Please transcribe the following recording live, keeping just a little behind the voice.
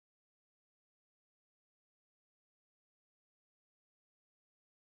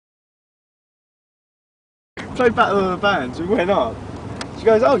played Battle of the Bands. We went up. She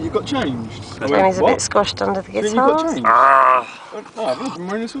goes, "Oh, you got changed." Jamie's a bit squashed under the guitar. You got changed? Oh, I've been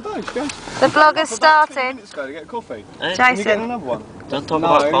wearing this all day. She goes, the vlog has started. 2 minutes ago to get a coffee. Jason. Can you get another one? Don't talk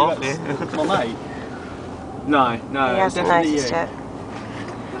about coffee. My mate. No, He hasn't noticed yet.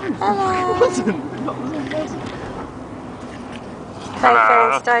 Hello. It wasn't. How are you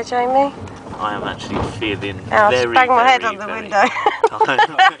feeling today, Jamie? I am actually feeling I'll very, just bang my head very, on the very window.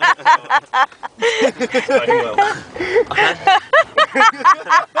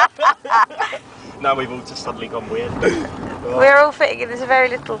 Now we've all just suddenly gone weird. We're all fitting in this very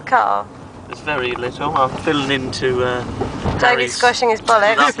little car. It's very little. I'm filling into Jamie's squashing his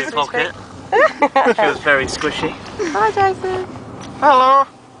bollocks. lovely pocket. Feels very squishy. Hi, Jason. Hello.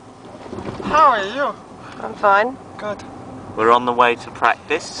 How are you? I'm fine. Good. We're on the way to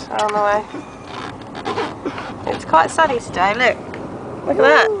practice. We're on the way. It's quite sunny today. Look at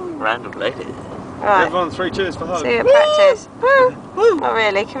that. Random lady. Right. Everyone, 3 cheers for her. See you at practice. Woo. Woo. Not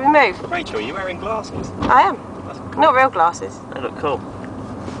really. Can we move? Rachel, are you wearing glasses? I am. Not real glasses. They look cool.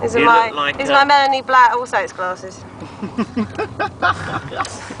 These are my Melanie Blatt Allsoats glasses.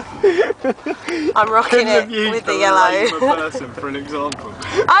 I'm rocking it with the yellow. Person for an example.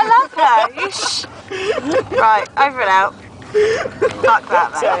 I love her. Shh. Right, over and out. Fuck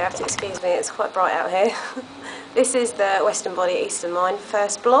that. So you have to excuse me. It's quite bright out here. This is the Western Body Eastern Mind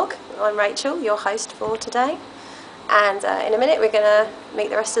first vlog. I'm Rachel, your host for today. And in a minute we're going to meet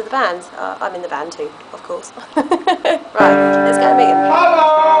the rest of the band. I'm in the band too, of course. Right, let's go meet them. Hello!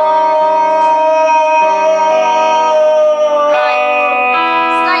 Right,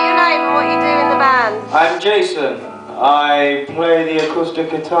 state your name and what you do in the band. I'm Jason. I play the acoustic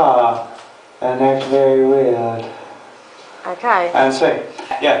guitar and act very weird. Okay. And sing.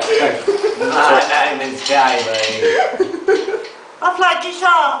 Yeah, sing. My name is Jamie. I play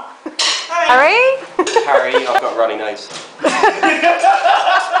guitar. Harry? Harry, I've got a runny nose.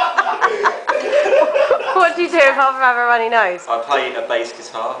 What do you do apart from have a runny nose? I play a bass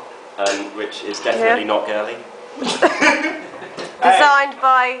guitar, which is definitely not girly. Designed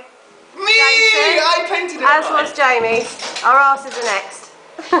by Me! Jason, I painted it. as was Jamie. Our asses are next.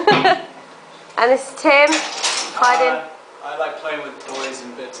 And this is Tim, hiding. I like playing with toys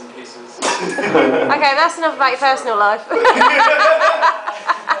and bits and pieces. Okay, that's enough about your personal life.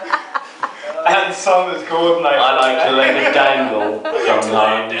 And song is coordinated. I like to let it dangle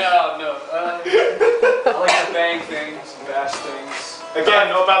sometimes. Yeah, no. I like to bang things, bash things. Again,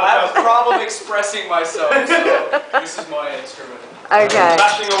 not about I have a problem expressing myself, so this is my instrument. Okay.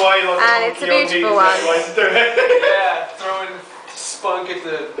 bashing away like And it's a beautiful one. Yeah, throwing spunk at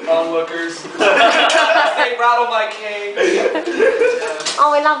the onlookers. They rattle my cane. Oh,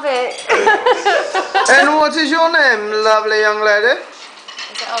 we love it. And what is your name, lovely young lady?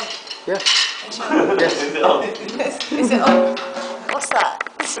 Is it on? Yeah. Yes. Is it on? What's that?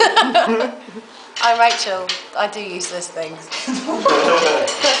 I'm Rachel. I do useless things.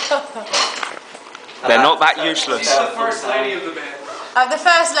 They're not that useless. She's the first lady of the band. I'm the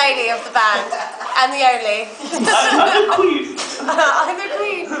first lady of the band, and the only. I'm the queen. I'm the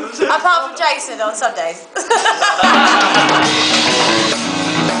queen. Apart from Jason on Sundays.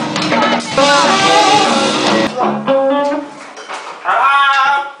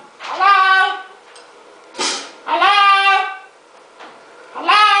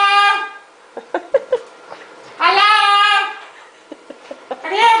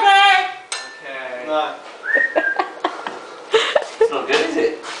 It's not good, is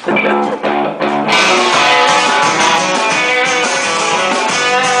it?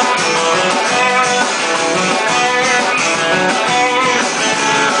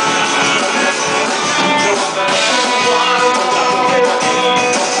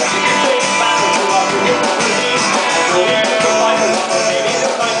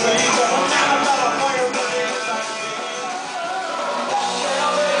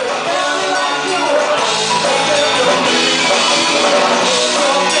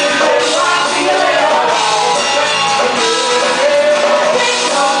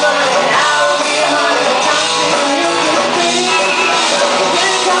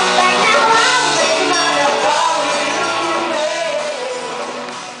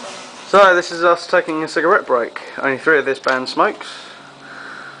 So this is us taking a cigarette break. Only 3 of this band smokes.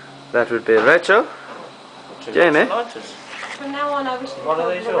 That would be Rachel, Jamie, From now on, I wish What are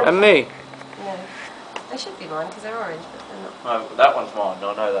they yours? and me. No. They should be mine because they're orange, but they're not. No, that one's mine. I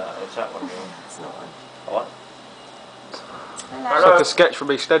know that. It's that one. It's not one. What? It's like a sketch from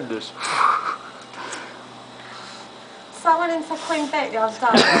EastEnders. Someone in for Queen Bit the other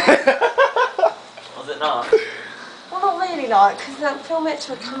time. Was it not? Well, not not really like, because Phil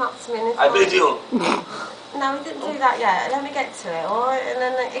Mitchell would come up to me and I video. no, he didn't do that yet. Let me get to it, alright? And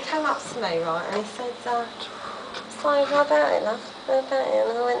then he came up to me, right, and he said, so how about it, love? How about it?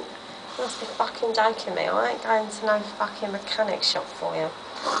 And I went, you must be fucking joking me. I ain't going to no fucking mechanic shop for you.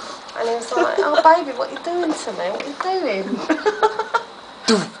 And he was like, oh baby, what are you doing to me? What are you doing?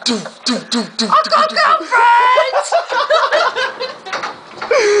 I've got a girlfriend!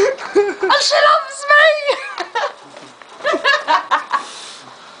 And she loves me!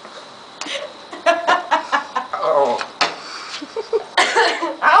 Oh.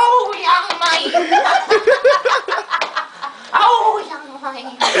 Oh, young mate. Oh, young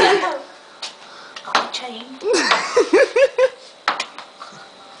mate. Got a chain.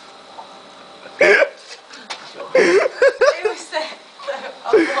 He was there.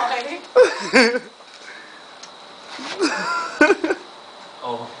 I'm lying.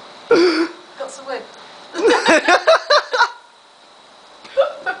 Oh. Got some wood.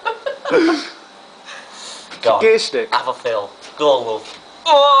 God. Gear stick. Have a feel. Go on, love.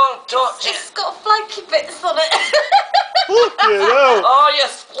 Oh, touch it. It's got flaky bits on it. Oh, you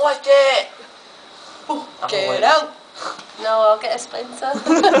split it. Get it out. No, I'll get a splinter.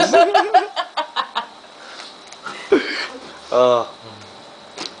 Oh.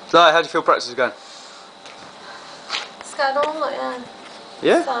 So, how do you feel practice is going? What's going on, like,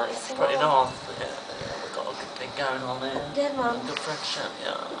 Yeah? So, it's Pretty nice. Yeah, we've got a good thing going on there. Yeah, man. Good friendship,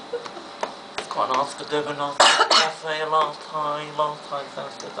 yeah. It's quite nice to do a nice cafe last time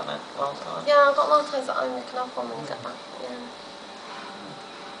sounds good, doesn't it? Last time. Yeah, I've got lattes at home. You can have one when you get back. Yeah.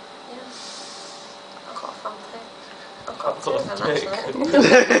 Yeah. I've got a fun thing. I've got two of them, actually.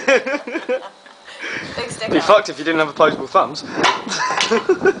 Big stick It'd be out. fucked if you didn't have opposable thumbs.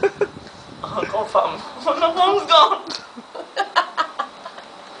 Oh, God, fun. My thumb's gone.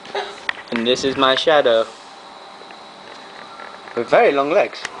 And this is my shadow. With very long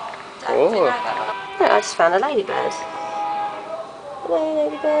legs. Don't do that one. I just found a ladybird. Hello,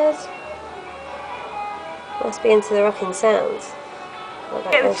 ladybirds. Must be into the rocking sounds. I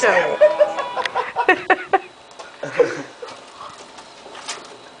don't know it.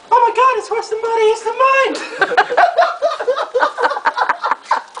 Oh my God, it's worse than money, it's the mind.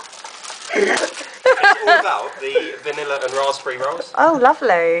 It's all about the vanilla and raspberry rolls. Oh,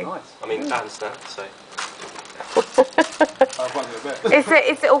 lovely. Nice. I mean, and snap, so. Is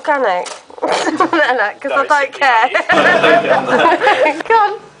it organic? Because I No, don't it's care. simply Go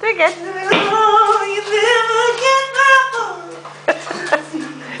on, do it again.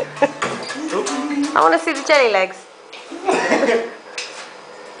 I want to see the jelly legs.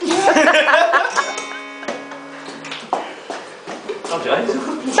 Oh, James.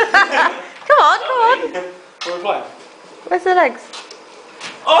 Come on, come on. What are we playing? Where's the legs?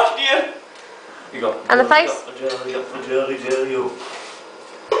 Oh, dear. You got And the face? Jelly.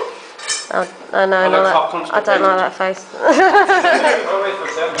 Oh, no, no, no. I don't like that face. I'm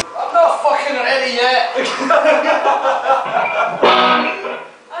not fucking ready yet.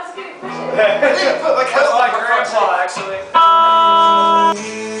 Put my cat on my grandpa, actually.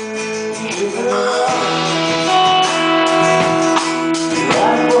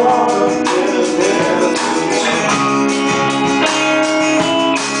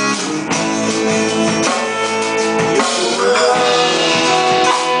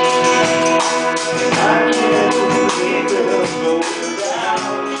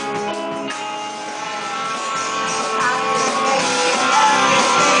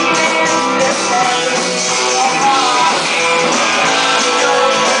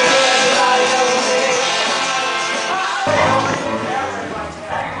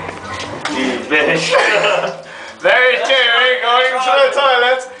 Very cheery, going to the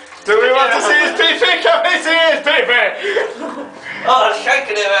toilet. Do we want to see his pee-pee? Can we see his pee-pee? Oh, I'm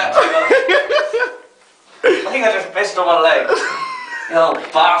shaking him out. I think I just pissed on my leg. You little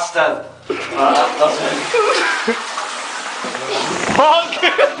bastard. That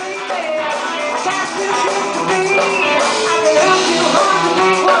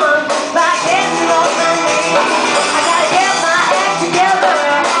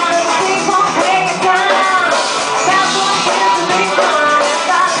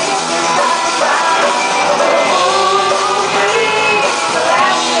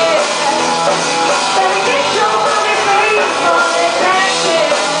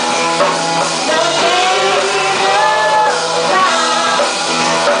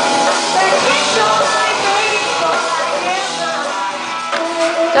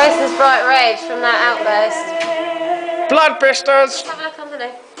Jason's bright red from that outburst. Blood bristers. Have a look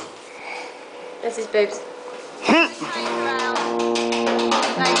underneath. There's his boobs.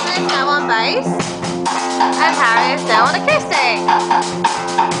 Jason, now on base. And Harry is now on a kissing.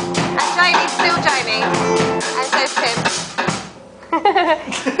 And Jamie's still Jamie. And so's Tim.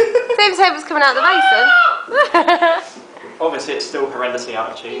 Tim's head was coming out of the basin. Obviously it's still horrendously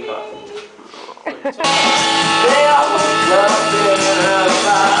out of tune, but... They all look up in her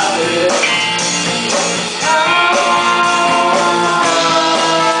body.